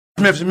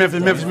Memphis,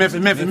 Memphis, Memphis, Memphis,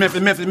 Memphis,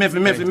 Memphis, Memphis,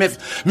 Memphis,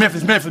 Memphis,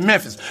 Memphis, Memphis,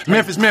 Memphis,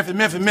 Memphis, Memphis,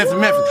 Memphis, Memphis,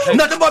 Memphis.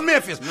 Nothing but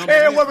Memphis.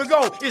 Everywhere we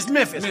go, it's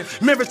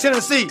Memphis. Memphis,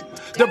 Tennessee,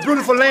 the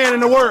beautiful land in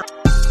the world.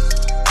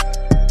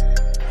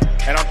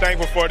 And I'm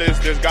thankful for this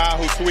guy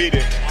who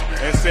tweeted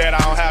and said I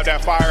don't have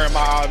that fire in my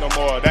eye no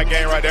more. That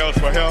game right there was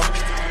for him.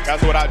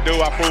 That's what I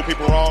do. I prove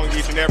people wrong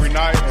each and every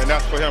night, and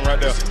that's for him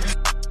right there.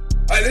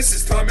 Hi, this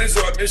is Tom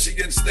Izzo at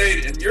Michigan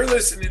State, and you're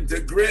listening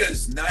to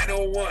Grizz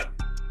 901.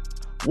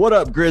 What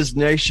up, Grizz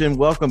Nation?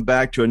 Welcome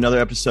back to another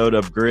episode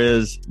of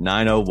Grizz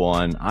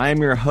 901. I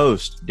am your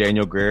host,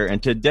 Daniel Greer,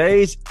 and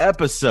today's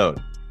episode,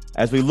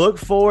 as we look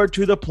forward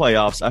to the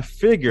playoffs, I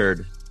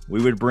figured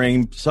we would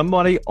bring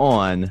somebody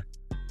on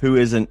who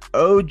is an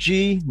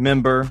OG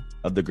member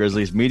of the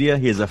Grizzlies media.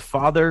 He is a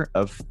father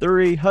of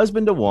 3,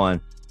 husband to 1,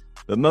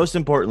 but most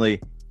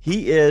importantly,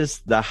 he is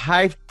the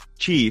high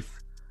chief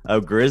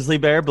of Grizzly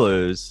Bear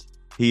Blues.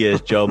 He is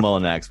Joe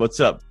Mullinax. What's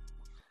up?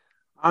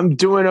 I'm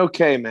doing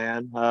okay,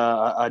 man.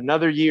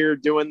 Another year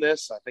doing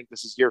this. I think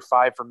this is year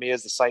 5 for me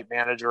as the site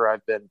manager.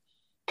 I've been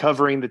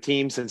covering the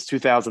team since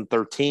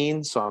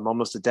 2013, so I'm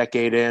almost a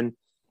decade in.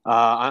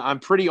 I'm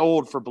pretty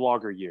old for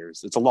blogger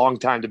years. It's a long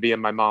time to be in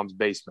my mom's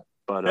basement,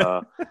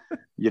 but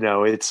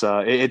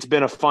it's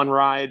been a fun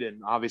ride,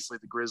 and obviously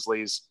the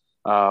Grizzlies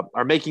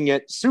are making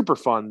it super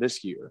fun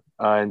this year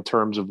in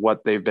terms of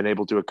what they've been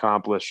able to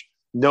accomplish.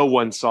 No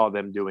one saw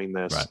them doing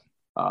this. Right.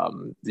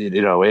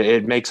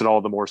 It makes it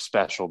all the more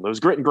special. Those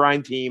grit and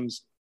grind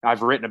teams,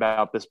 I've written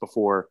about this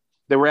before.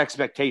 There were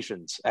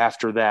expectations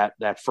after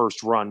that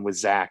first run with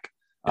Zach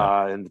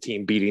and the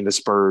team beating the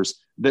Spurs.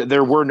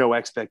 There were no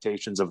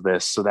expectations of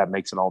this, so that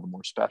makes it all the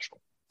more special.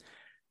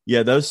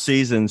 Yeah, those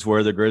seasons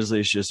where the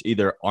Grizzlies just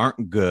either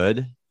aren't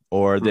good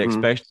or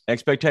the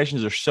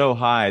expectations are so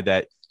high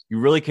that you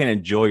really can't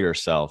enjoy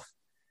yourself.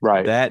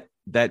 Right.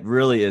 That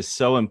really is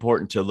so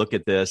important to look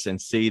at this and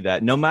see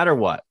that no matter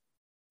what,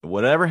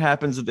 whatever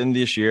happens at the end of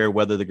this year,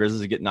 whether the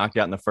Grizzlies get knocked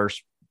out in the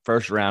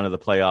first round of the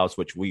playoffs,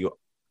 which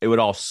it would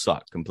all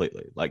suck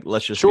completely. Like,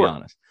 let's just be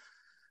honest.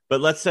 But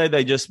let's say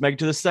they just make it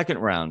to the second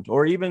round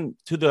or even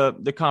to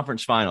the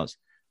conference finals.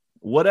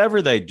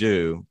 Whatever they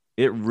do,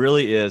 it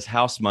really is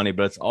house money,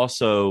 but it's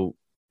also,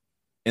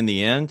 in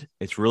the end,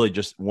 it's really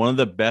just one of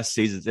the best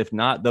seasons, if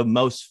not the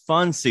most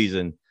fun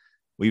season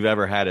we've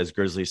ever had as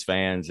Grizzlies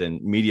fans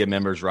and media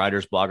members,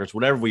 writers, bloggers,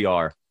 whatever we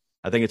are.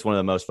 I think it's one of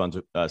the most fun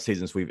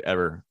seasons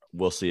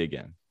we'll see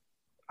again.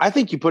 I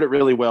think you put it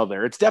really well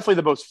there. It's definitely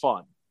the most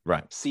fun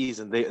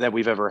season that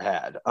we've ever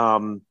had.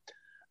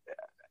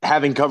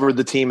 Having covered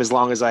the team as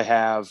long as I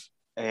have,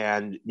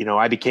 and,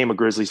 I became a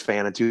Grizzlies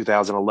fan in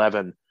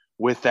 2011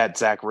 with that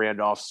Zach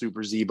Randolph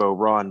Super Zebo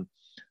run.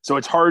 So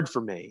it's hard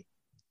for me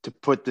to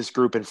put this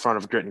group in front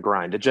of grit and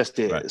grind. It just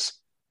is.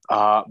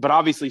 Right. But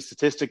obviously,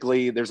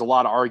 statistically, there's a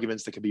lot of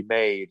arguments that can be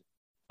made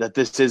that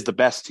this is the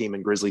best team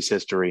in Grizzlies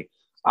history.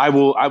 I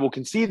will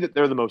concede that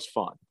they're the most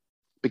fun,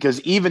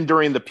 because even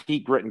during the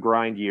peak grit and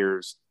grind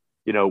years,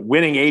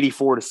 winning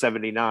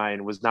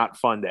 84-79 was not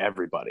fun to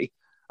everybody.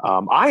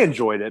 I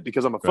enjoyed it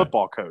because I'm a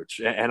football coach,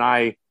 and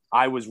I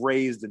was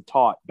raised and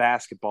taught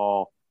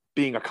basketball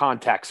being a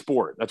contact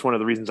sport. That's one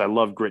of the reasons I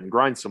love grit and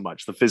grind so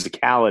much, the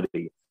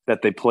physicality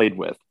that they played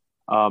with.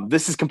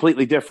 This is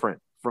completely different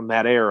from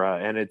that era,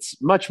 and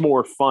it's much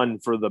more fun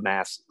for the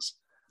masses.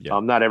 Yeah.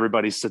 Not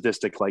everybody's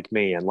sadistic like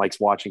me and likes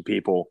watching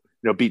people,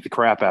 beat the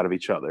crap out of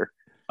each other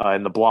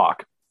in the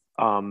block.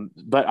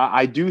 But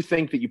I do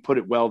think that you put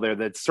it well there.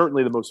 That's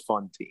certainly the most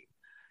fun team.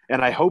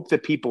 And I hope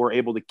that people are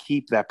able to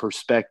keep that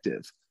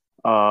perspective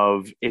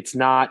of it's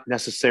not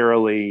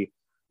necessarily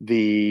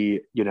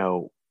the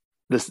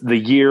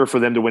year for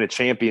them to win a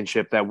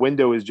championship. That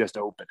window is just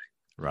opening.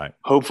 Right.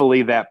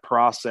 Hopefully that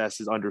process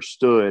is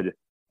understood.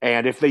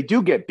 And if they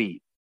do get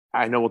beat,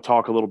 I know we'll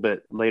talk a little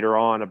bit later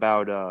on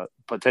about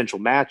potential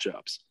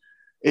matchups.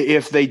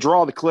 If they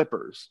draw the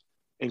Clippers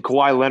and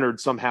Kawhi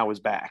Leonard somehow is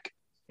back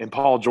and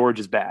Paul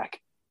George is back,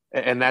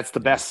 and that's the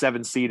best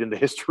 7 seed in the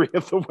history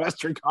of the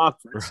Western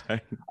Conference,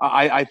 right.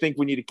 I think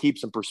we need to keep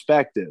some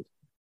perspective.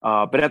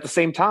 But at the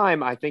same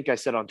time, I think I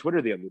said on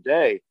Twitter the other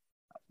day,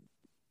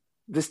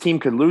 this team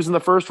could lose in the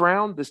first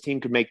round. This team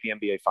could make the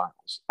NBA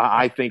Finals.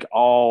 I think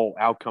all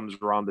outcomes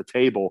are on the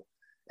table,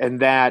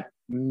 and that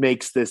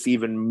makes this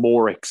even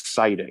more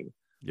exciting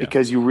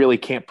because you really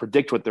can't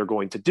predict what they're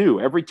going to do.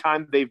 Every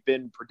time they've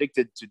been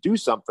predicted to do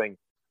something,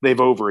 they've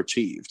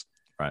overachieved.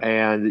 Right.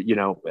 And,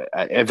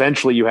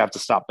 eventually you have to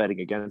stop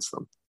betting against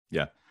them.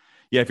 Yeah.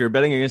 Yeah. If you're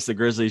betting against the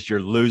Grizzlies,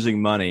 you're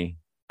losing money.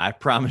 I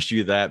promise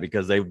you that,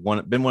 because they've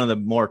been one of the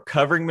more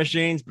covering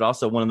machines, but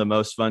also one of the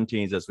most fun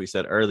teams, as we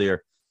said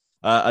earlier.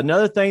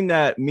 Another thing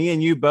that me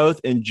and you both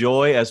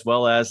enjoy, as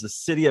well as the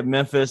city of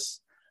Memphis,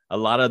 a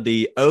lot of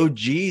the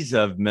OGs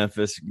of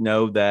Memphis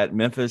know that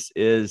Memphis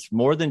is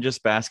more than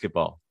just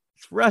basketball.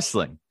 It's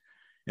wrestling.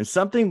 And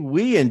something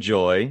we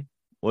enjoy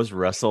was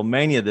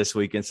WrestleMania this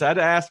weekend. So I had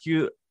to ask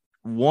you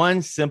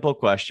one simple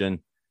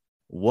question.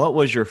 What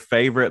was your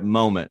favorite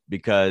moment?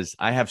 Because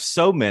I have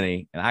so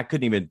many, and I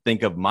couldn't even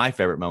think of my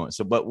favorite moment.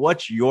 But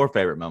what's your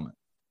favorite moment?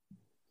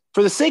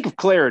 For the sake of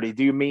clarity,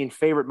 do you mean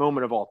favorite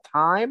moment of all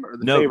time or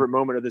the favorite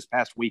moment of this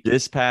past weekend?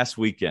 This past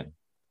weekend.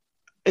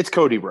 It's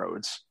Cody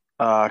Rhodes.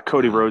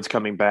 Cody Rhodes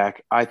coming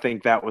back. I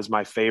think that was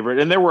my favorite.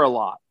 And there were a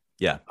lot.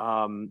 Yeah.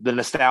 The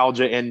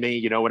nostalgia in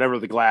me, whenever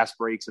the glass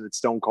breaks and it's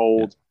stone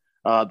cold,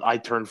 I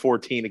turned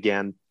 14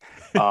 again.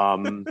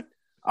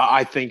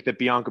 I think that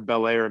Bianca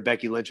Belair and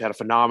Becky Lynch had a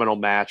phenomenal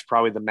match,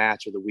 probably the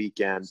match of the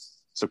weekend.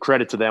 So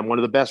credit to them. One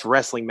of the best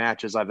wrestling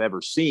matches I've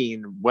ever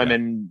seen.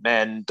 Women,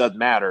 men, doesn't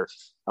matter.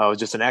 It was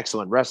just an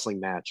excellent wrestling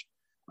match.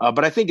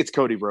 But I think it's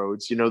Cody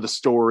Rhodes, the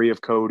story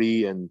of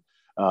Cody and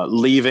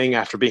leaving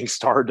after being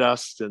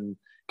Stardust and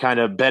kind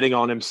of betting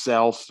on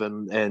himself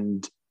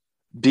and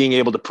being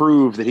able to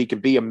prove that he can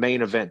be a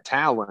main event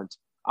talent.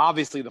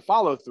 Obviously, the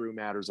follow through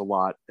matters a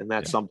lot. And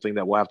that's something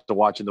that we'll have to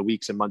watch in the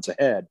weeks and months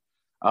ahead.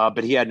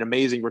 But he had an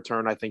amazing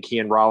return. I think he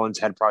and Rollins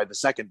had probably the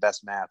second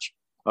best match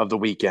of the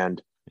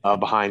weekend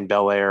behind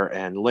Belair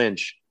and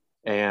Lynch.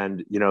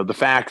 And, the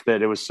fact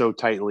that it was so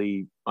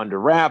tightly under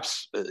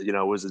wraps,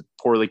 was a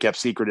poorly kept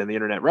secret in the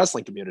internet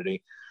wrestling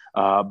community.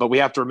 But we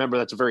have to remember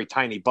that's a very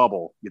tiny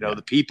bubble.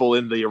 The people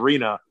in the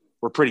arena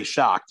were pretty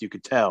shocked, you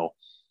could tell.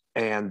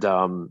 And,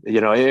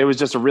 it was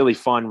just a really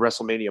fun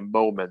WrestleMania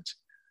moment.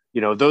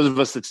 Those of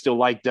us that still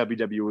like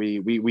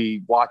WWE,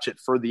 we watch it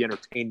for the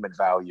entertainment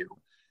value.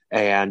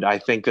 And I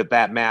think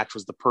that match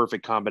was the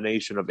perfect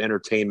combination of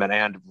entertainment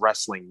and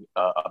wrestling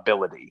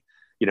ability.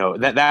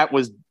 That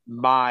was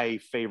my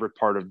favorite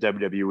part of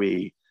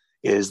WWE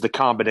is the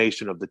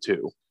combination of the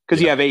two.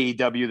 Because you have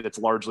AEW that's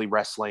largely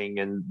wrestling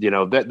and,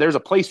 there's a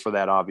place for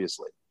that,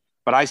 obviously.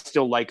 But I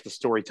still like the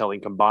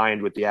storytelling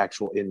combined with the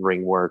actual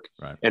in-ring work.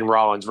 Right. And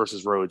Rollins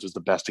versus Rhodes was the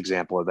best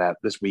example of that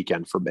this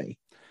weekend for me.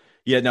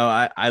 Yeah, no,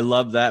 I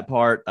love that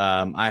part.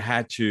 I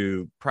had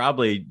to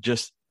probably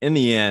just, in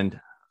the end,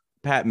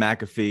 Pat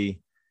McAfee,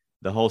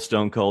 the whole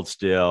Stone Cold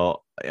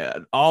Steel,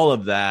 all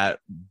of that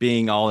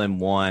being all in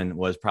one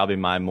was probably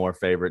my more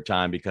favorite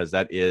time because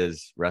that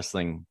is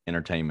wrestling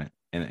entertainment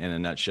in a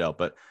nutshell.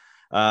 But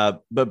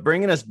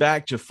bringing us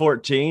back to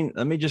 14,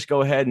 let me just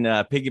go ahead and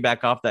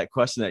piggyback off that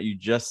question that you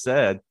just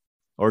said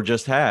or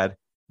just had.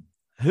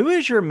 Who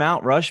is your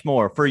Mount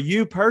Rushmore for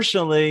you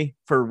personally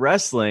for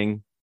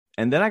wrestling?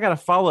 And then I got a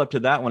follow up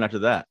to that one after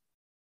that.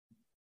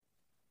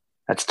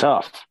 That's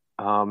tough.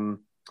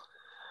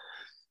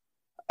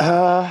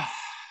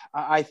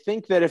 I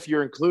think that if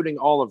you're including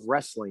all of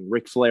wrestling,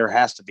 Ric Flair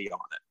has to be on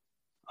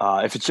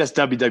it. If it's just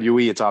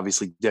WWE, it's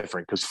obviously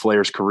different because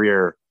Flair's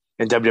career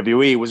in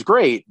WWE was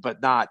great,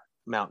 but not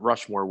Mount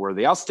Rushmore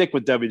worthy. I'll stick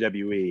with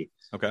WWE.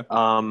 Okay.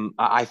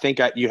 I think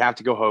you have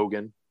to go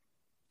Hogan.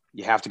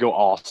 You have to go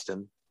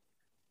Austin.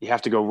 You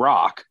have to go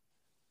Rock.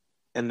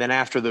 And then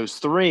after those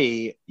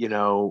three,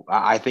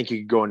 I think you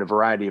could go in a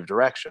variety of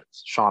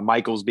directions. Shawn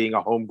Michaels being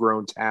a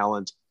homegrown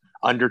talent.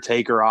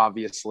 Undertaker,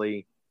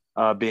 obviously,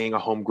 being a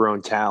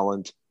homegrown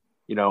talent.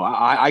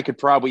 I could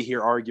probably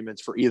hear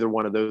arguments for either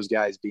one of those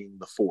guys being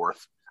the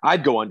fourth.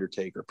 I'd go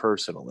Undertaker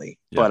personally,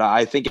 but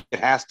I think it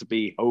has to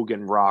be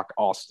Hogan, Rock,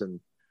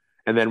 Austin,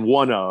 and then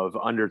one of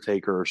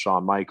Undertaker or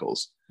Shawn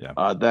Michaels. Yeah.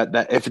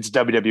 That if it's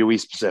WWE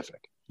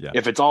specific. Yeah.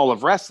 If it's all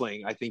of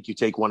wrestling, I think you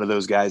take one of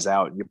those guys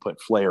out and you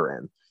put Flair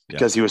in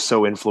because he was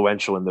so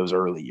influential in those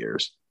early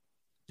years.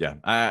 Yeah,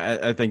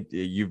 I think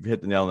you've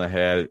hit the nail on the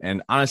head.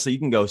 And honestly, you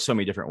can go so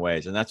many different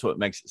ways, and that's what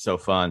makes it so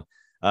fun.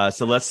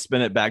 So let's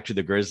spin it back to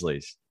the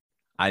Grizzlies.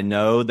 I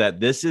know that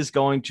this is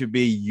going to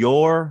be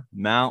your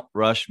Mount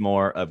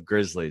Rushmore of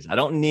Grizzlies. I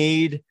don't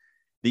need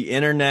the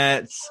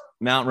internet's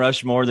Mount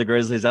Rushmore of the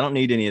Grizzlies. I don't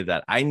need any of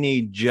that. I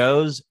need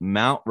Joe's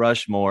Mount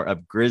Rushmore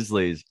of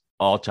Grizzlies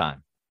all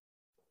time.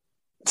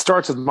 It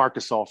starts with Marc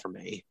Gasol for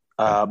me.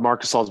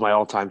 Marc Gasol is my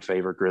all-time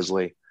favorite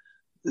Grizzly.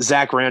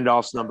 Zach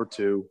Randolph's number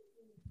 2.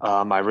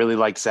 I really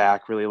like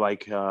Zach, really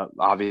like,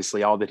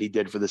 obviously, all that he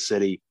did for the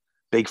city.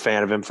 Big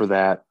fan of him for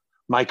that.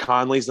 Mike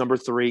Conley's number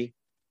 3.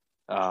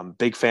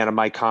 Big fan of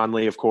Mike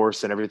Conley, of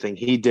course, and everything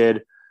he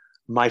did.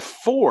 My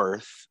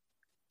 4th,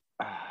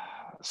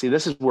 see,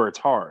 this is where it's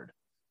hard.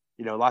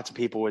 Lots of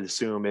people would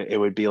assume it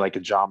would be like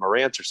a Ja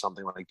Morant or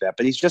something like that,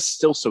 but he's just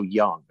still so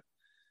young.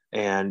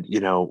 And,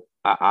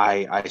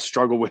 I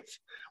struggle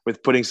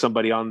with putting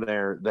somebody on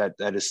there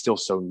that is still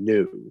so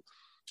new.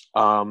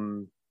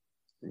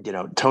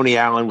 Tony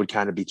Allen would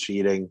kind of be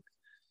cheating.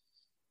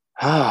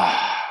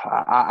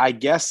 I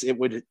guess it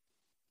would,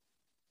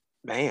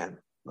 man,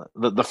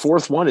 the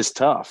 4th one is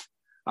tough.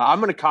 I'm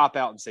going to cop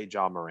out and say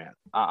Ja Morant.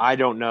 I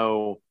don't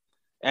know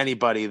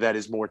anybody that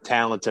is more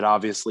talented,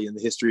 obviously, in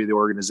the history of the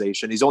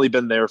organization. He's only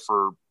been there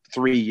for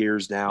 3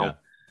 years now.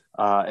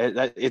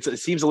 Yeah. It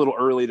seems a little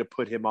early to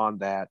put him on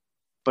that,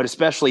 but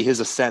especially his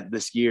ascent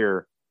this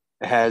year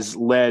has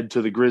led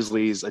to the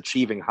Grizzlies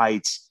achieving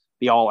heights,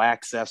 the all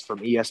access from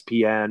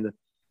ESPN,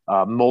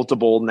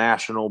 multiple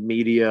national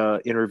media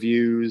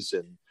interviews,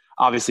 and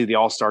obviously the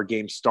All-Star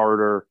game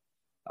starter.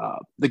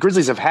 The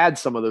Grizzlies have had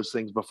some of those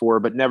things before,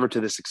 but never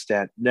to this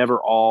extent, never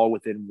all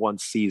within one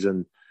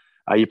season.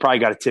 You probably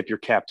got to tip your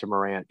cap to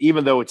Morant,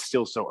 even though it's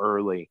still so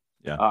early.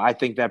 Yeah. I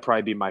think that'd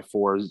probably be my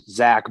 4.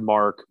 Zach,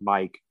 Mark,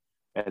 Mike,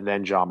 and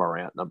then Ja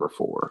Morant, number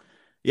 4.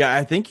 Yeah,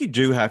 I think you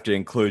do have to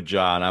include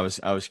John. I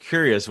was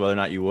curious whether or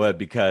not you would,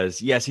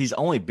 because yes, he's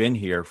only been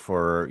here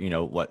for,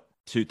 what,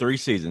 2, 3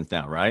 seasons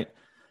now, right?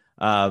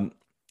 Um,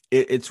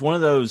 it's one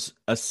of those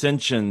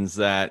ascensions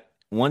that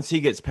once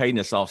he gets paid in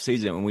this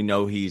offseason, and we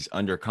know he's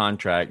under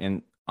contract,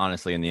 and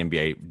honestly, in the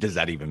NBA, does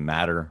that even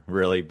matter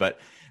really? But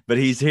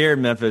he's here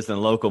in Memphis in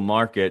the local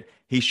market.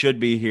 He should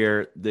be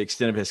here the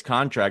extent of his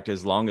contract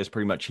as long as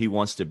pretty much he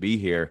wants to be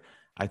here.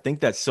 I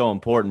think that's so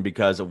important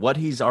because of what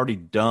he's already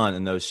done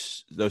in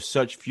those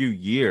such few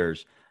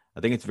years. I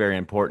think it's very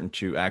important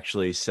to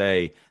actually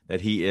say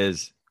that he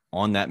is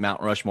on that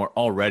Mount Rushmore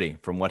already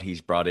from what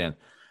he's brought in.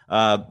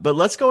 But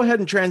let's go ahead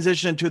and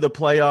transition into the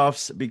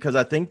playoffs, because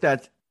I think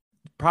that's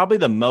probably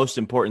the most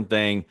important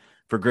thing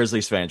for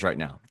Grizzlies fans right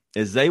now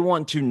is they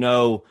want to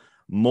know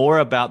more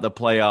about the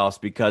playoffs,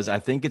 because I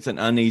think it's an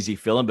uneasy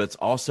feeling, but it's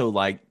also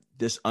like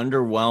this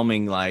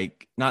underwhelming,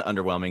 like not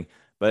underwhelming,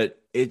 but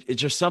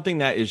it's just something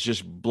that is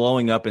just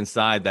blowing up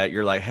inside that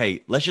you're like,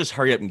 hey, let's just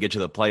hurry up and get to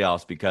the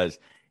playoffs, because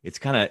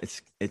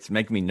it's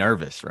making me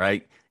nervous,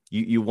 right?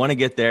 You want to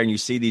get there and you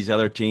see these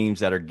other teams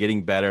that are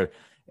getting better,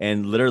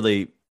 and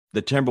literally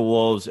the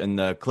Timberwolves and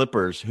the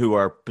Clippers, who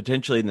are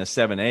potentially in the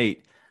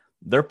 7-8,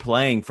 they're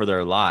playing for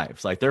their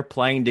lives. Like they're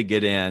playing to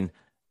get in.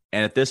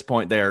 And at this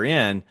point they are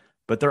in,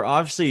 but they're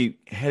obviously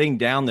heading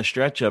down the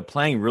stretch of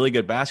playing really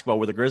good basketball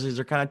where the Grizzlies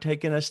are kind of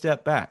taking a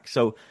step back.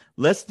 So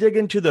let's dig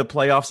into the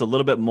playoffs a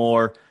little bit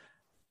more.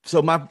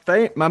 So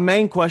my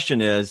main question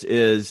is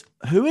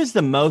who is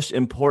the most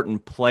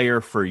important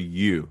player for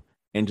you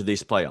into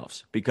these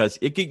playoffs? Because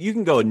you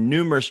can go in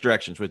numerous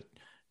directions with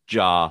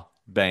Ja,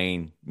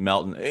 Bane,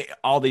 Melton,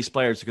 all these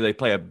players, because they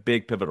play a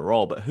big pivotal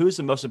role. But who's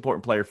the most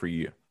important player for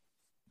you?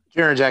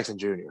 Jaren Jackson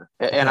Jr.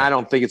 And I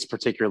don't think it's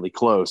particularly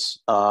close.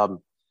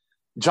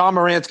 Ja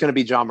Morant's going to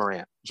be Ja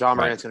Morant. Ja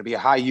Morant's going to be a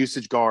high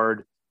usage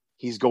guard.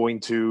 He's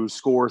going to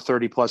score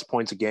 30-plus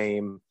points a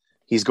game.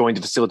 He's going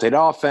to facilitate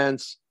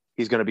offense.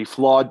 He's going to be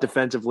flawed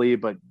defensively,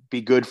 but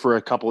be good for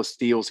a couple of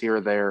steals here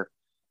or there.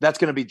 That's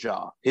going to be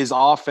Ja. His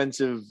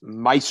offensive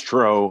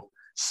maestro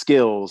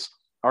skills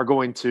are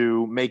going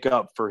to make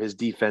up for his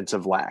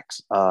defensive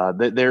lacks.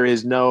 There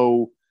is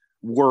no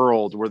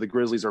world where the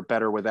Grizzlies are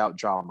better without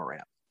Ja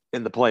Morant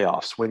in the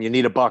playoffs. When you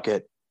need a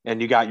bucket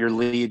and you got your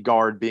lead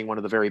guard being one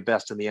of the very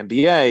best in the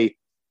NBA,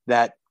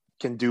 that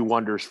can do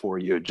wonders for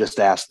you. Just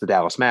ask the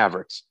Dallas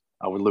Mavericks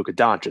with Luka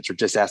Doncic, or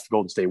just ask the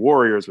Golden State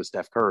Warriors with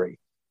Steph Curry.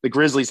 The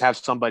Grizzlies have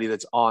somebody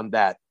that's on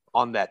that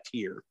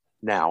tier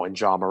now in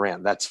Ja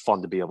Morant. That's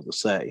fun to be able to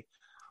say.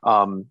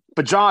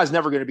 But Ja is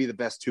never going to be the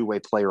best two-way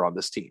player on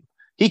this team.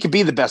 He could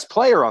be the best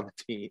player on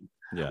the team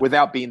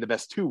without being the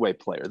best two-way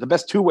player. The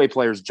best two-way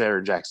player is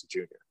Jaren Jackson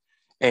Jr.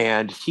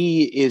 And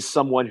he is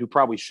someone who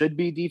probably should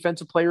be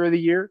Defensive Player of the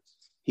Year.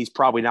 He's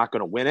probably not going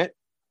to win it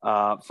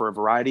for a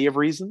variety of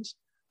reasons.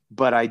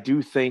 But I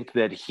do think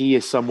that he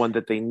is someone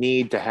that they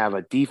need to have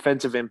a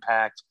defensive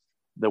impact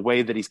the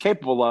way that he's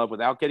capable of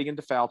without getting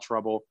into foul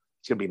trouble.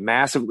 It's going to be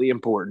massively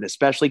important,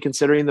 especially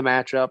considering the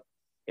matchup.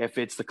 If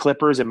it's the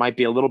Clippers, it might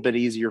be a little bit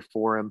easier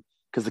for him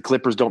because the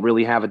Clippers don't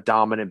really have a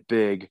dominant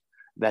big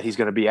that he's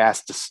going to be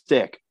asked to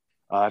stick.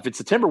 If it's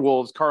the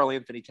Timberwolves,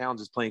 Karl-Anthony Towns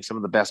is playing some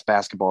of the best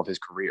basketball of his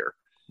career.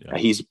 Yeah.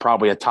 He's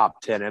probably a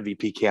top 10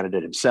 MVP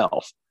candidate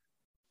himself.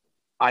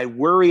 I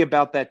worry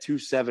about that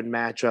 2-7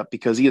 matchup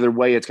because either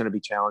way, it's going to be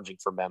challenging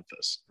for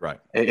Memphis. Right.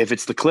 If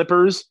it's the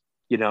Clippers,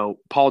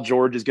 Paul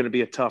George is going to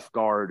be a tough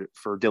guard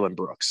for Dillon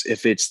Brooks.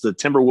 If it's the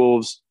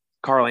Timberwolves,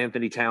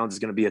 Karl-Anthony Towns is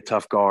going to be a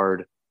tough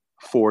guard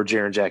for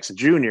Jaren Jackson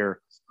Jr.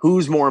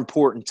 Who's more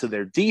important to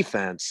their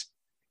defense?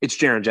 It's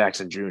Jaren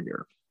Jackson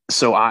Jr.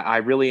 So I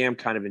really am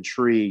kind of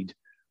intrigued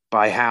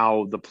by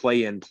how the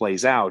play-in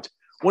plays out.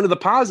 One of the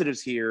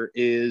positives here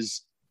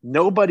is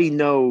nobody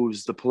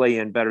knows the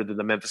play-in better than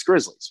the Memphis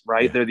Grizzlies,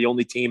 right? Yeah. They're the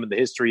only team in the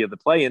history of the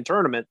play-in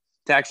tournament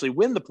to actually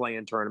win the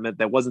play-in tournament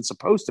that wasn't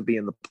supposed to be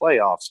in the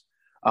playoffs.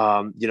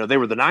 They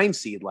were the 9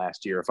 seed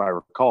last year, if I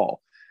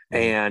recall.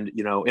 And,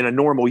 in a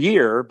normal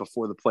year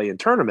before the play-in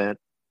tournament,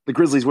 the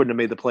Grizzlies wouldn't have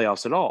made the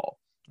playoffs at all.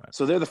 Right.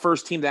 So they're the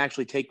first team to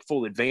actually take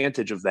full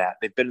advantage of that.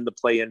 They've been in the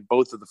play-in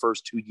both of the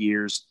first 2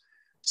 years.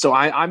 So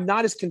I'm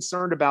not as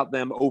concerned about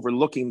them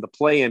overlooking the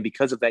play-in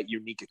because of that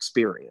unique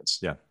experience.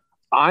 Yeah.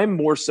 I'm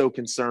more so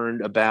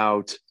concerned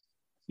about,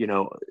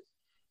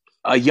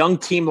 a young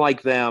team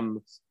like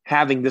them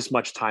having this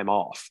much time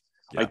off.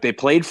 Yeah. Like they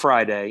played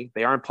Friday.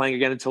 They aren't playing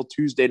again until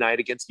Tuesday night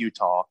against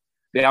Utah.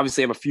 They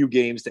obviously have a few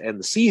games to end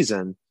the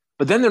season,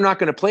 but then they're not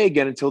going to play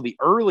again until the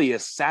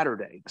earliest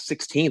Saturday, the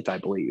 16th, I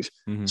believe.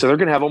 Mm-hmm. So they're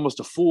going to have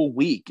almost a full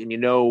week. And,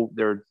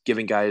 they're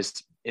giving guys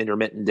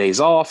intermittent days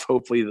off.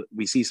 Hopefully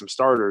we see some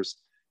starters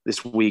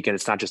this week and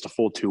it's not just a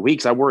full 2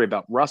 weeks. I worry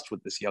about rust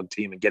with this young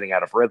team and getting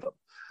out of rhythm.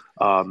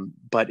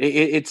 But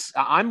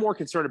I'm more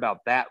concerned about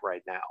that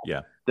right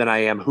now than I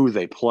am who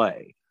they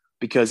play,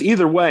 because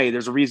either way,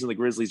 there's a reason the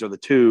Grizzlies are the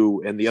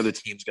 2 and the other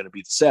team's going to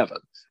be the 7.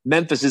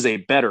 Memphis is a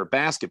better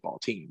basketball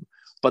team.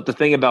 But the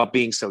thing about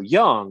being so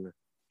young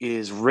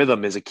is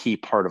rhythm is a key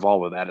part of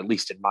all of that, at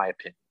least in my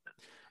opinion.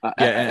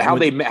 How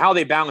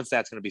they balance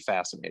that's going to be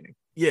fascinating.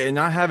 Yeah, and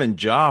not having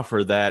Ja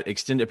for that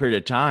extended period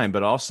of time,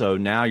 but also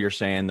now you're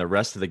saying the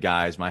rest of the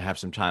guys might have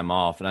some time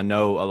off. And I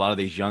know a lot of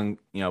these young,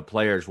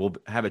 players will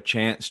have a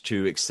chance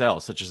to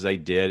excel, such as they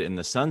did in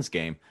the Suns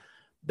game.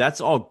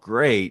 That's all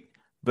great,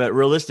 but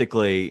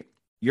realistically,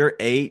 you're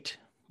 8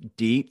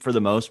 deep for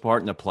the most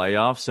part in the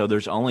playoffs, so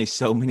there's only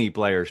so many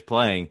players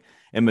playing,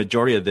 and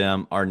majority of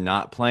them are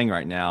not playing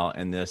right now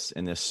in this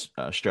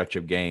stretch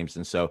of games.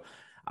 And so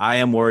I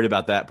am worried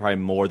about that probably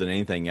more than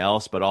anything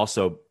else, but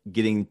also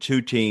getting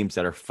 2 teams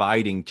that are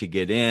fighting to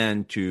get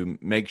in to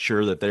make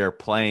sure that they are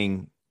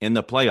playing in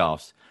the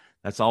playoffs.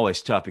 That's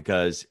always tough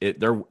because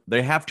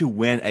they have to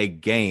win a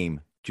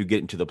game to get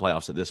into the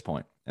playoffs at this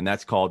point, and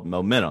that's called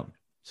momentum.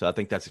 So I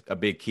think that's a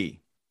big key.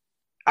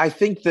 I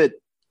think that,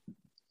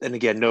 and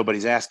again,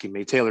 nobody's asking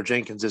me. Taylor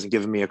Jenkins isn't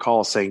giving me a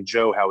call saying,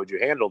 Joe, how would you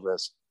handle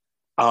this?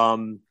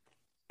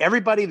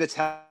 Everybody that's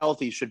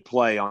healthy should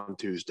play on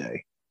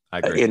Tuesday. I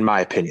agree. In my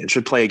opinion,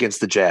 should play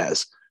against the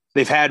Jazz.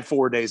 They've had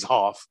 4 days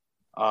off.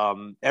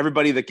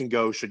 Everybody that can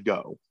go should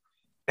go.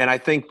 And I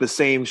think the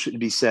same should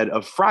be said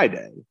of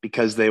Friday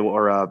because they will,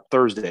 or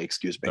Thursday,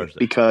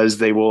 because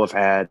they will have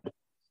had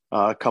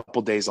a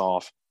couple days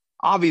off.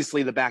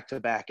 Obviously, the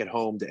back-to-back at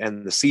home to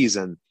end the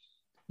season,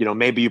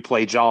 maybe you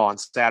play Ja on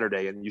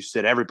Saturday and you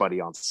sit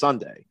everybody on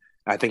Sunday.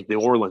 I think New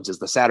Orleans is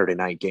the Saturday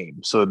night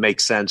game. So it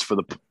makes sense for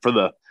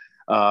the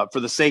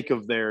sake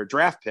of their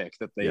draft pick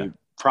that they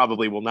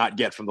probably will not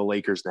get from the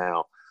Lakers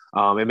now.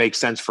 It makes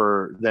sense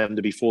for them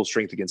to be full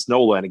strength against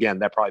NOLA. And again,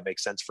 that probably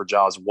makes sense for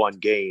Ja's 1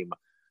 game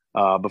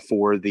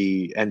before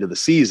the end of the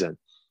season.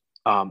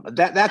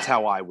 That's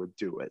how I would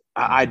do it.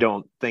 I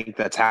don't think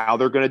that's how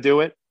they're going to do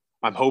it.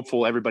 I'm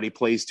hopeful everybody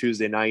plays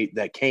Tuesday night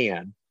that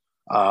can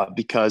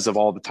because of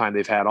all the time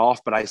they've had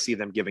off, but I see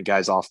them giving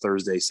guys off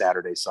Thursday,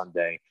 Saturday,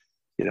 Sunday.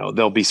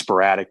 They'll be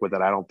sporadic with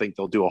it. I don't think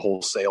they'll do a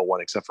wholesale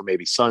one except for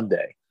maybe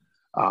Sunday.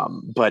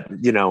 But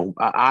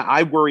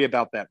I worry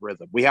about that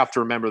rhythm. We have to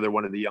remember they're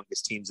one of the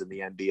youngest teams in the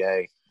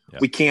NBA.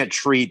 We can't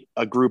treat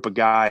a group of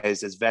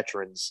guys as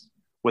veterans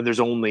when there's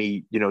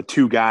only,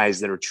 2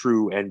 guys that are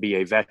true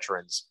NBA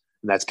veterans,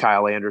 and that's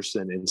Kyle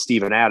Anderson and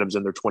Steven Adams,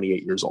 and they're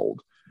 28 years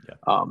old.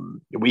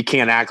 We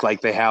can't act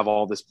like they have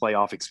all this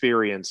playoff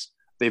experience.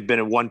 They've been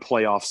in 1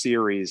 playoff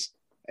series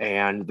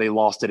and they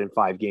lost it in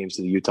 5 games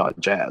to the Utah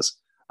Jazz.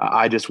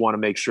 I just want to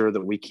make sure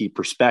that we keep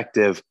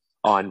perspective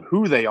on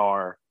who they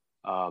are.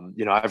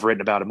 I've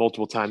written about it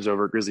multiple times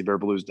over at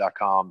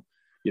grizzlybearblues.com.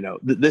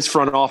 This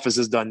front office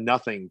has done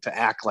nothing to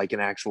act like an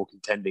actual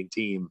contending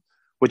team,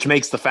 which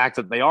makes the fact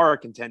that they are a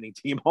contending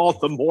team all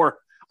the more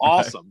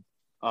awesome.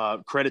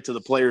 Credit to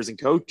the players and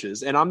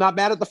coaches. And I'm not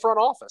mad at the front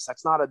office.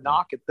 That's not a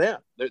knock at them.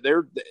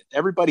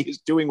 Everybody is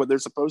doing what they're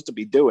supposed to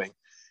be doing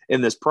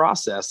in this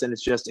process. And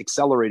it's just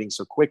accelerating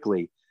so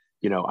quickly.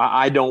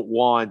 I don't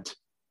want,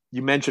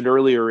 you mentioned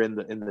earlier in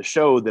the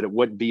show that it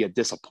wouldn't be a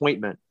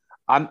disappointment.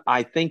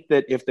 I think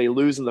that if they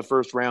lose in the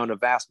first round, a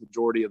vast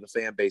majority of the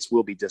fan base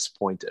will be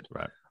disappointed.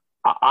 Right.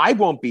 I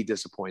won't be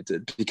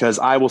disappointed because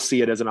I will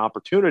see it as an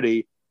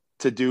opportunity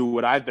to do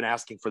what I've been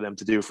asking for them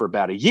to do for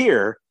about a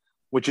year,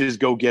 which is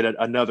go get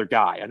another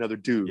guy, another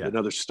dude,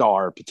 another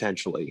star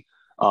potentially.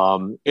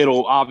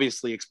 It'll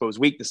obviously expose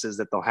weaknesses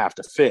that they'll have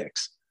to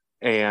fix.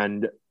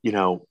 And,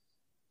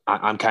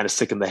 I'm kind of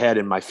sick in the head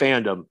in my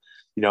fandom.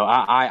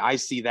 I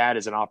see that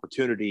as an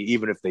opportunity,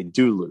 even if they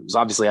do lose.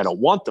 Obviously, I don't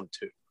want them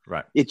to.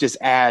 Right. It just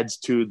adds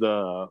to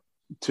the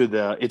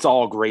it's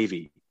all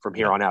gravy from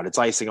here on out. It's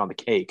icing on the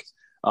cake.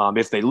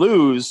 If they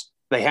lose,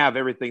 they have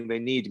everything they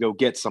need to go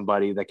get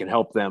somebody that can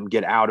help them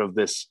get out of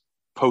this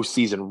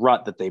postseason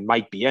rut that they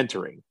might be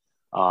entering.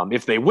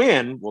 If they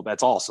win, well,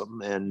 that's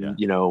awesome. And,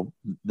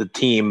 the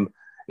team,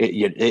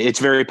 it's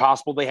very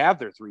possible they have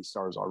their 3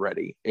 stars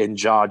already in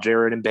Ja,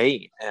 Jared, and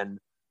Bane. And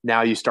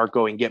now you start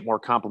going, get more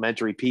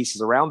complementary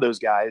pieces around those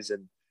guys.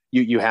 And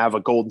you have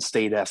a Golden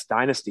State-esque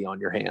dynasty on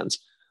your hands.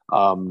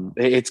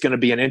 It's going to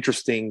be an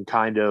interesting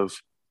kind of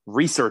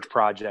research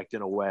project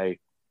in a way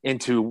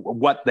into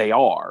what they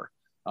are.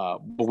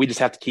 But we just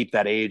have to keep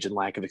that age and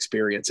lack of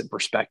experience in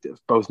perspective,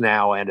 both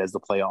now and as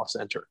the playoffs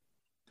enter.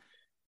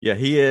 Yeah,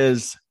 he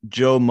is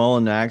Joe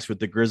Mullinax with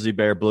the Grizzly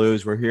Bear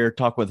Blues. We're here to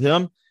talk with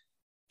him.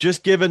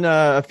 Just giving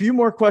a few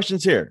more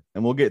questions here,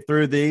 and we'll get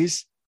through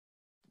these.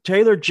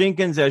 Taylor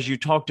Jenkins, as you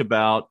talked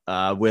about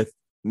with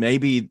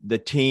maybe the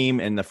team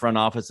and the front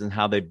office and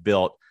how they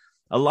built,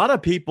 a lot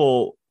of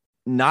people,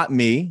 not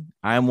me,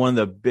 I am one of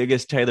the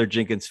biggest Taylor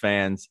Jenkins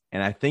fans,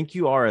 and I think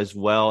you are as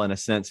well in a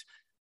sense.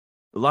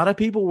 A lot of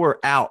people were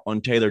out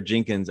on Taylor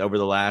Jenkins over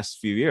the last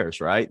few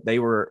years, right? They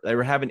were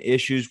having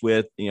issues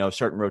with,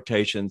 certain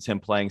rotations,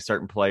 him playing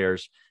certain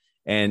players.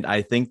 And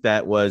I think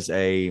that was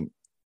a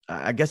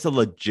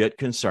legit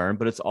concern,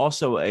 but it's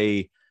also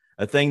a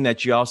thing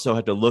that you also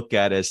have to look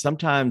at is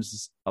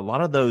sometimes a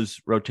lot of those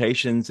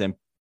rotations and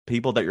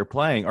people that you're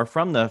playing are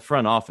from the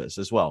front office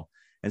as well.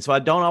 And so I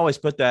don't always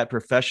put that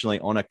professionally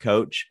on a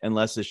coach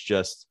unless it's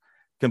just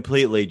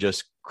completely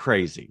just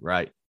crazy,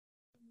 right?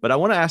 But I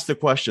want to ask the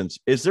questions.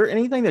 Is there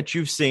anything that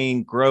you've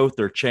seen growth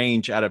or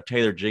change out of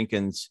Taylor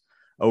Jenkins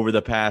over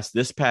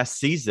this past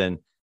season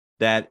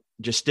that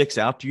just sticks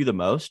out to you the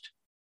most?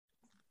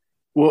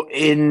 Well,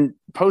 in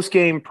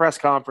post-game press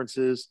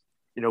conferences,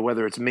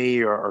 whether it's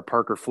me or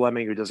Parker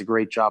Fleming, who does a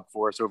great job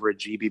for us over at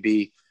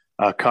GBB,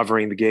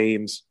 covering the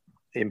games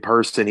in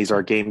person. He's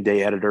our game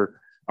day editor,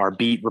 our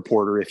beat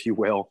reporter, if you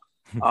will.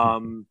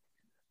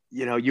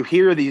 You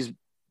hear these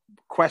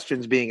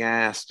questions being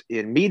asked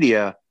in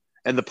media,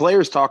 and the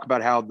players talk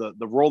about how the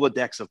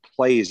Rolodex of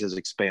plays has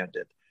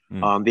expanded.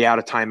 The out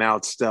of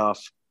timeout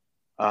stuff,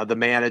 the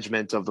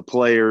management of the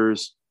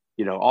players,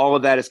 all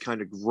of that has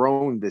kind of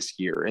grown this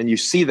year. And you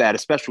see that,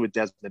 especially with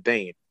Desmond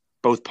Bane,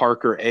 both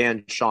Parker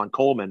and Sean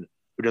Coleman,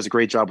 who does a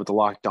great job with the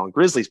Locked On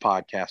Grizzlies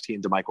podcast. He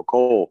and DeMichael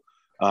Cole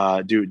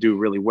do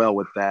really well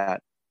with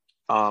that.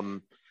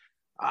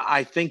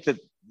 I think that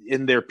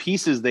in their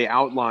pieces, they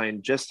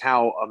outline just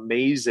how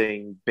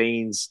amazing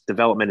Bane's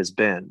development has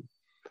been.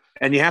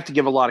 And you have to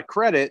give a lot of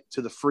credit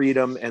to the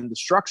freedom and the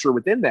structure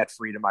within that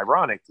freedom,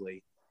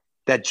 ironically,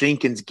 that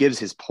Jenkins gives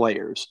his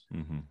players.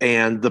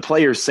 And the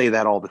players say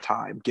that all the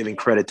time, giving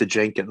credit to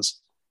Jenkins.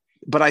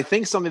 But I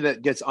think something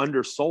that gets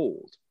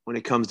undersold when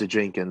it comes to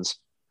Jenkins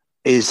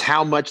is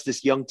how much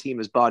this young team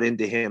has bought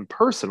into him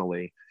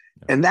personally.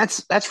 And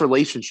that's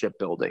relationship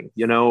building,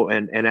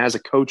 and as a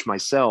coach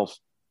myself,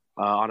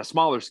 on a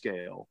smaller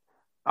scale,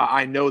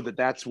 I know that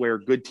that's where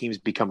good teams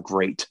become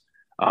great.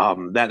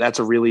 That's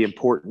a really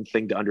important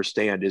thing to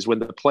understand, is when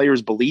the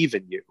players believe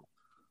in you,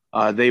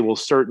 they will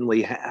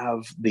certainly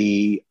have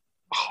the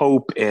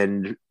hope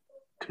and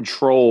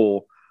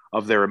control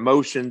of their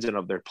emotions and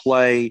of their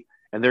play.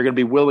 And they're going to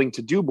be willing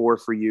to do more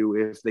for you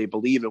if they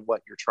believe in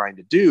what you're trying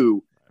to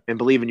do and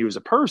believe in you as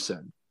a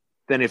person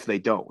than if they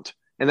don't.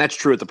 And that's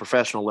true at the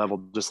professional level,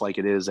 just like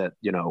it is at,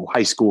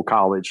 high school,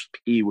 college,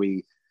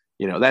 peewee.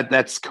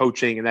 That's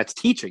coaching and that's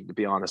teaching, to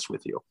be honest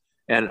with you.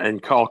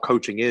 And all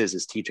coaching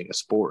is teaching a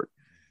sport.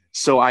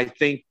 So I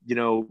think,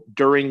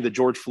 during the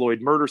George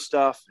Floyd murder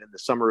stuff in the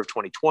summer of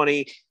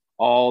 2020,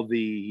 all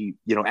the,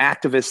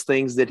 activist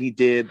things that he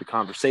did, the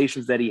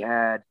conversations that he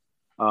had,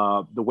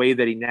 the way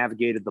that he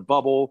navigated the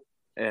bubble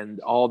and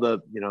all the,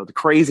 the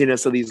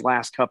craziness of these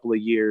last couple of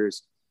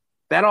years,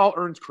 that all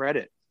earns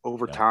credit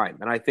over time.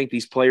 And I think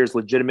these players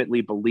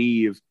legitimately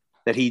believe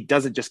that he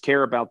doesn't just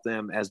care about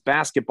them as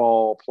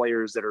basketball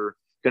players that are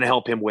going to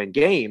help him win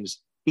games.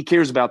 He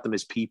cares about them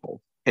as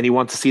people, and he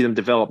wants to see them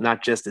develop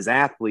not just as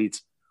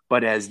athletes,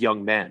 but as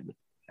young men.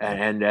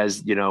 And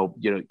as,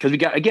 because we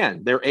got,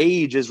 again, their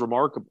age is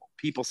remarkable.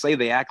 People say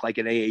they act like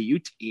an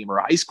AAU team or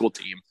a high school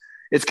team.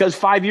 It's because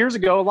 5 years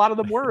ago, a lot of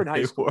them were in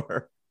high school.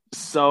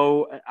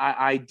 So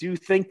I do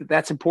think that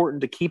that's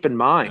important to keep in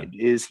mind,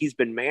 is he's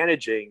been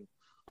managing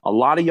a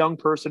lot of young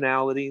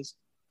personalities,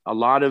 a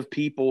lot of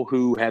people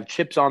who have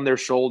chips on their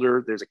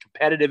shoulder. There's a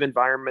competitive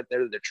environment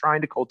there that they're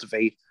trying to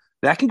cultivate.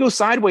 That can go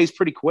sideways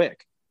pretty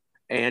quick,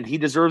 and he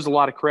deserves a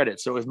lot of credit.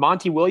 So if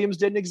Monty Williams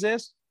didn't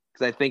exist,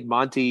 because I think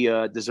Monty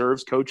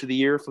deserves Coach of the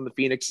Year from the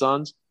Phoenix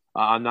Suns,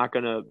 I'm not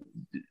going to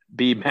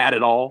be mad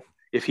at all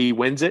if he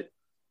wins it.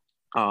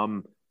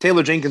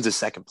 Taylor Jenkins is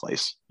second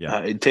place.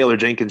 Taylor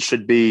Jenkins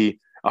should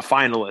be a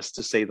finalist,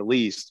 to say the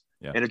least.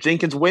 And if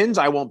Jenkins wins,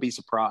 I won't be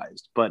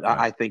surprised. But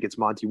I think it's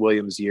Monty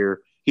Williams'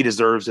 year. He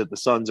deserves it. The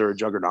Suns are a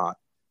juggernaut.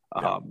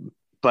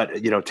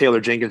 But,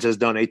 Taylor Jenkins has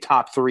done a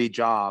top 3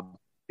 job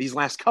these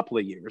last couple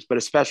of years, but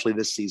especially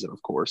this season,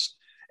 of course.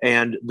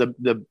 And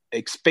the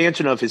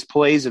expansion of his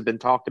plays have been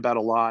talked about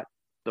a lot.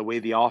 The way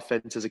the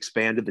offense has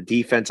expanded, the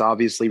defense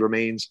obviously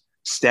remains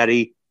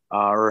steady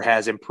or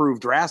has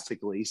improved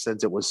drastically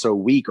since it was so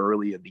weak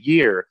early in the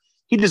year.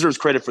 He deserves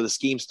credit for the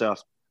scheme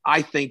stuff.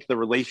 I think the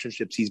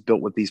relationships he's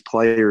built with these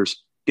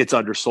players gets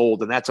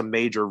undersold, and that's a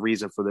major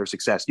reason for their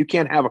success. You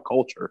can't have a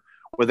culture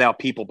without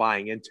people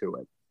buying into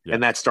it,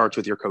 and that starts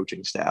with your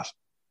coaching staff.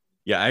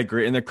 Yeah, I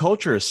agree. And the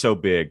culture is so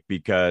big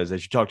because,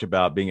 as you talked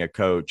about being a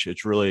coach,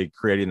 it's really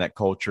creating that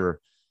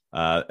culture.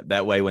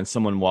 That way, when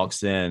someone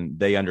walks in,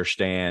 they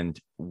understand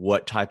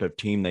what type of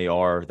team they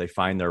are, they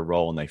find their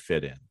role, and they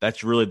fit in.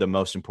 That's really the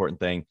most important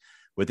thing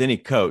with any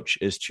coach,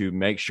 is to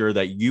make sure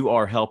that you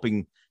are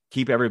helping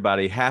keep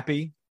everybody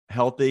happy,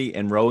 healthy,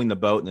 and rowing the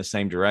boat in the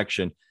same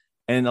direction.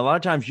 And a lot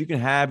of times you can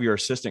have your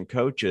assistant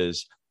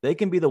coaches, they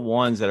can be the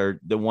ones that are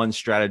the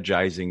ones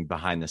strategizing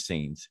behind the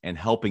scenes and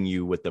helping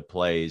you with the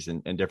plays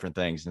and different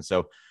things. And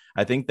so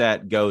I think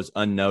that goes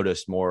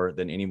unnoticed more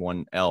than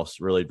anyone else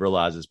really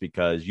realizes,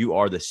 because you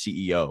are the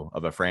CEO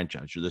of a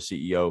franchise. You're the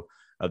CEO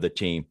of the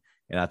team.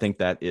 And I think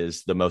that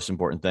is the most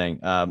important thing.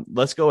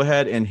 Let's go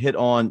ahead and hit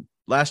on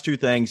last 2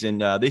 things.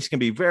 And these can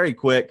be very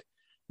quick.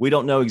 We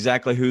don't know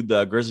exactly who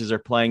the Grizzlies are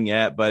playing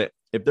yet, but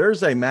if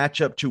there's a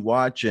matchup to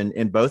watch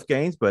in both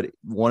games, but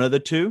one of the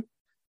two,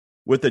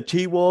 with the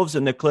T-Wolves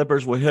and the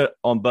Clippers, we'll hit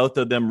on both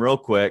of them real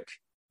quick.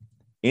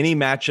 Any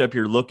matchup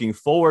you're looking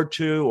forward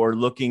to or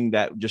looking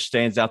that just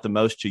stands out the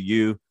most to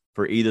you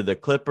for either the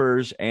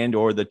Clippers and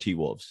or the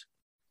T-Wolves?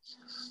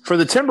 For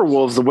the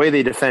Timberwolves, the way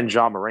they defend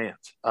Ja Morant,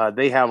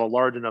 they have a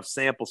large enough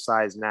sample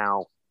size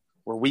now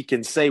where we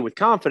can say with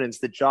confidence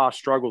that Ja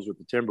struggles with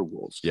the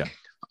Timberwolves. Yeah.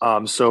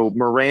 So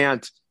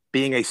Morant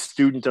being a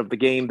student of the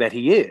game that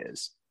he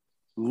is,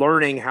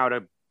 learning how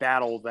to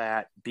battle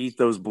that, beat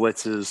those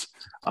blitzes,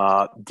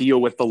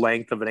 deal with the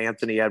length of an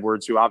Anthony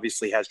Edwards, who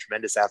obviously has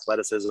tremendous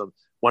athleticism,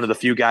 one of the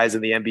few guys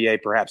in the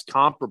NBA perhaps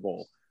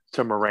comparable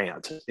to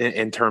Morant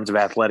in terms of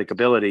athletic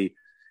ability.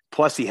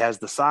 Plus, he has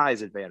the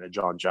size advantage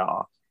on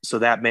Ja. So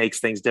that makes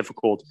things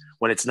difficult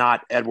when it's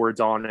not Edwards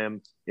on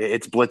him.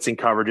 It's blitzing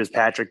coverages,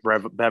 Patrick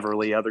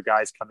Beverly, other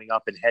guys coming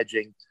up and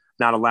hedging,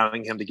 not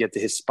allowing him to get to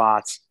his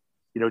spots.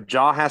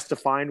 Ja has to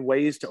find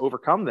ways to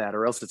overcome that,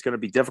 or else it's going to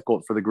be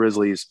difficult for the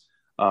Grizzlies.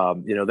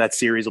 That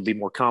series will be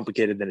more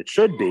complicated than it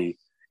should be.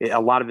 A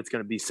lot of it's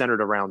going to be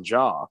centered around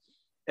Ja.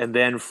 And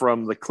then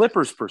from the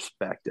Clippers'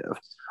 perspective,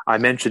 I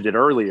mentioned it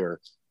earlier,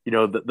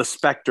 the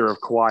specter of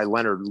Kawhi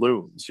Leonard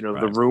looms,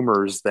 right. The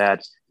rumors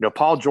that,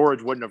 Paul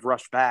George wouldn't have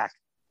rushed back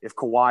if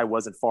Kawhi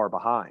wasn't far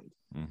behind.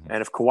 Mm-hmm.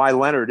 And if Kawhi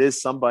Leonard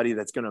is somebody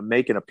that's going to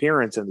make an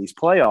appearance in these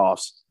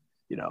playoffs,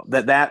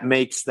 that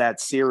makes that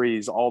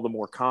series all the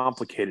more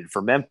complicated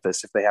for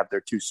Memphis if they have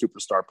their two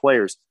superstar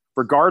players,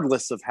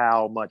 regardless of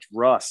how much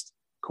rust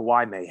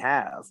Kawhi may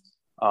have.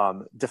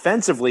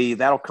 Defensively,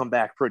 that'll come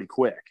back pretty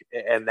quick,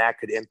 and that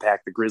could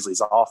impact the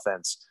Grizzlies'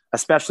 offense,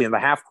 especially in the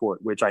half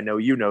court, which I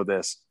know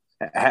this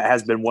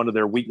has been one of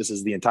their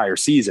weaknesses the entire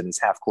season is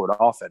half court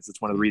offense.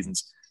 It's one of the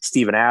reasons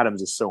Steven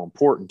Adams is so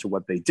important to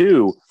what they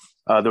do.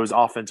 Those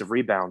offensive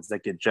rebounds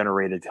that get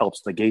generated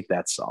helps negate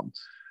that some.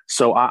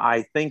 So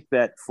I think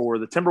that for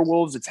the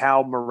Timberwolves, it's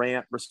how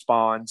Morant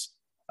responds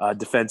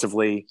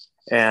defensively.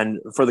 And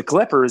for the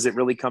Clippers, it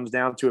really comes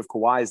down to if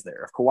Kawhi's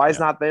there. If Kawhi's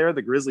not there,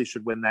 the Grizzlies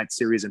should win that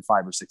series in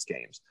 5 or 6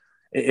 games.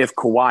 If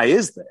Kawhi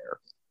is there,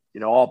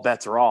 all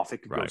bets are off.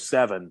 It could go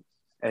 7.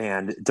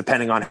 And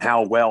depending on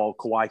how well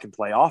Kawhi can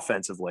play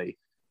offensively,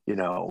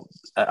 a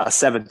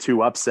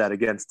 7-2 upset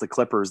against the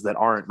Clippers that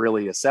aren't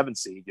really a 7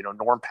 seed.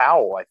 Norm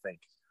Powell, I think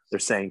they're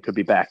saying, could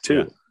be back too.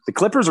 Yeah. The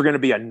Clippers are going to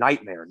be a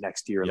nightmare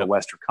next year in the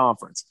Western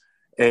Conference.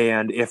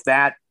 And if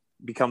that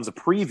becomes a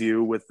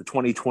preview with the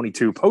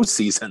 2022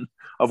 postseason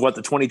of what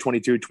the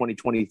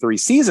 2022-2023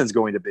 season is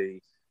going to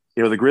be,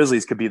 the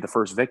Grizzlies could be the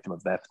first victim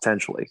of that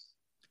potentially.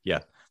 Yeah.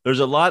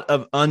 There's a lot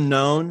of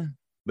unknown,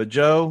 but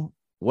Joe,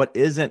 what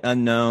isn't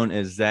unknown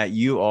is that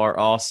you are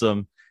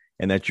awesome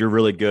and that you're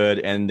really good.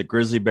 And the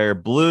Grizzly Bear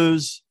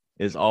Blues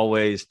is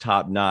always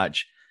top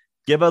notch.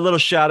 Give a little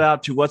shout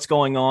out to what's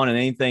going on and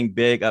anything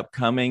big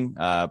upcoming.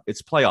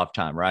 It's playoff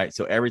time, right?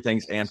 So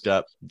everything's amped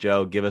up.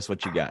 Joe, give us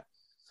what you got.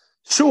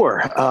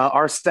 Sure.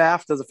 Our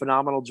staff does a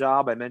phenomenal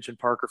job. I mentioned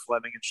Parker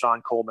Fleming and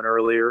Sean Coleman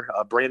earlier.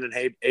 Brandon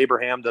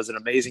Abraham does an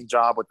amazing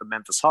job with the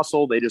Memphis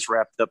Hustle. They just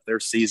wrapped up their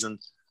season.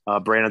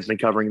 Brandon's been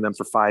covering them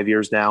for 5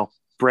 years now.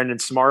 Brendan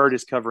Smart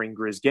is covering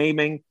Grizz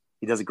Gaming.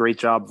 He does a great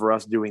job for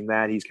us doing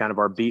that. He's kind of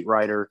our beat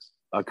writer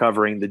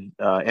covering the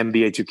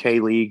NBA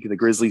 2K League, the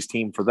Grizzlies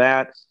team for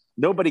that.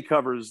 Nobody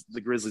covers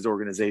the Grizzlies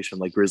organization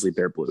like Grizzly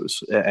Bear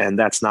Blues, and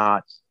that's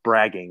not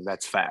bragging.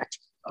 That's fact.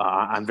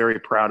 I'm very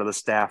proud of the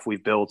staff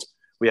we've built.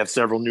 We have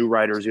several new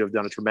writers who have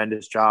done a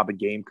tremendous job in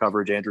game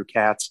coverage. Andrew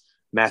Katz,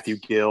 Matthew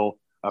Gill,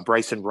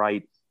 Bryson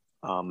Wright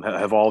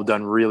have all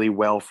done really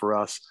well for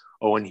us.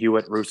 Owen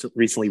Hewitt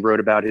recently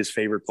wrote about his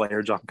favorite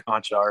player, John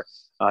Conchar.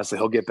 So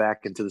he'll get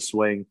back into the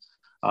swing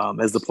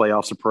as the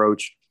playoffs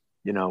approach.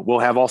 We'll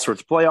have all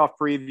sorts of playoff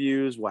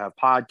previews. We'll have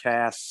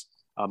podcasts.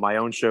 My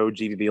own show,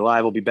 GBB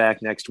Live, will be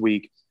back next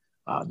week.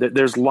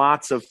 There's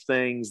lots of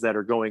things that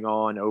are going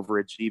on over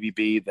at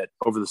GBB that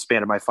over the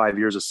span of my 5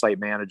 years as site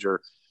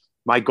manager,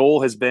 my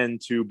goal has been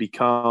to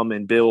become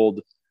and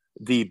build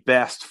the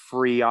best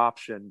free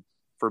option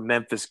for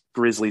Memphis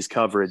Grizzlies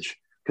coverage.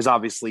 Because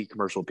obviously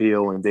Commercial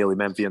Appeal and Daily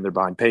Memphian, they're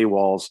behind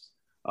paywalls.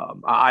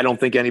 I don't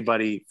think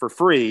anybody for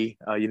free,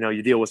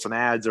 you deal with some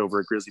ads over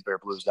at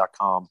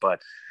grizzlybearblues.com,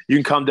 but you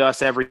can come to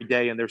us every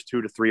day and there's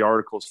 2 to 3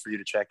 articles for you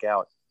to check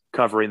out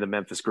covering the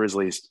Memphis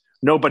Grizzlies.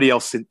 Nobody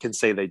else can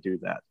say they do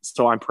that.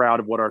 So I'm proud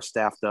of what our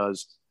staff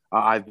does.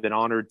 I've been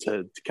honored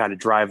to kind of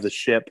drive the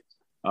ship,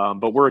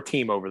 but we're a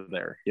team over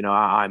there.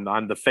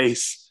 I'm the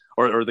face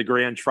or the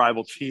grand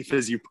tribal chief,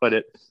 as you put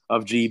it,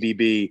 of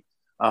GBB.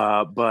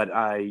 But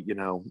I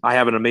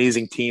have an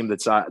amazing team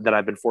that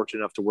I've been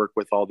fortunate enough to work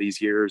with all these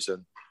years,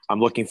 and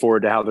I'm looking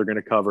forward to how they're going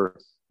to cover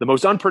the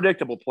most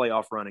unpredictable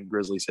playoff run in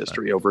Grizzlies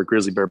history over at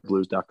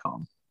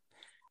grizzlybearblues.com.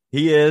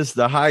 He is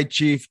the High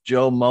Chief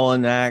Joe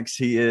Mullinax.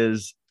 He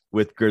is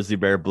with Grizzly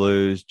Bear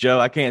Blues. Joe,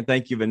 I can't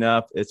thank you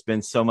enough. It's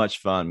been so much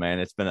fun, man.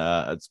 It's been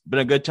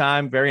a good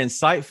time, very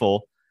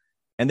insightful.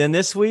 And then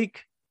this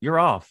week, you're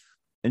off.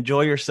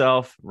 Enjoy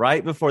yourself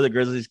right before the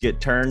Grizzlies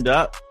get turned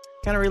up.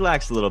 Kind of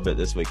relax a little bit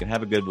this week and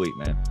have a good week,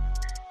 man.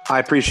 I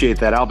appreciate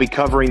that. I'll be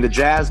covering the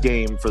Jazz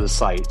game for the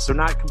site, so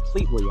not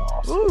completely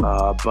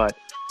off. But,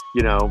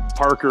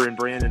 Parker and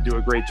Brandon do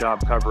a great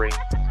job covering.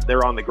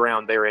 They're on the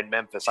ground there in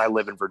Memphis. I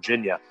live in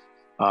Virginia.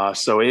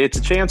 So it's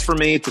a chance for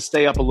me to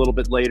stay up a little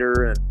bit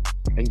later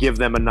and give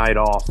them a night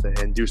off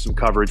and do some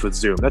coverage with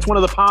Zoom. That's one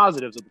of the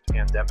positives of the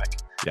pandemic.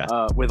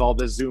 Yeah. With all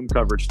this Zoom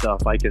coverage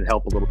stuff, I can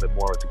help a little bit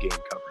more with the game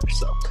coverage.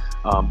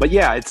 So, but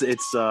yeah,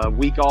 it's a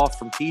week off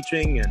from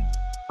teaching, and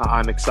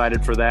I'm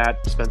excited for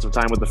that, spend some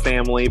time with the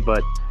family,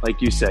 but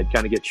like you said,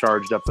 kind of get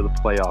charged up for the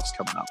playoffs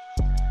coming up.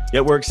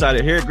 Yeah, we're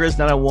excited. Here at Grizz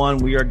 901,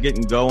 we are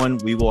getting going.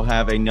 We will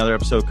have another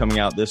episode coming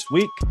out this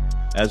week,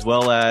 as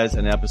well as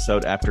an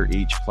episode after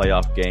each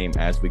playoff game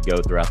as we go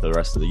throughout the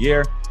rest of the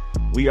year.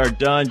 We are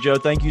done. Joe,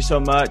 thank you so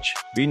much.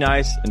 Be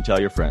nice and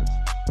tell your friends.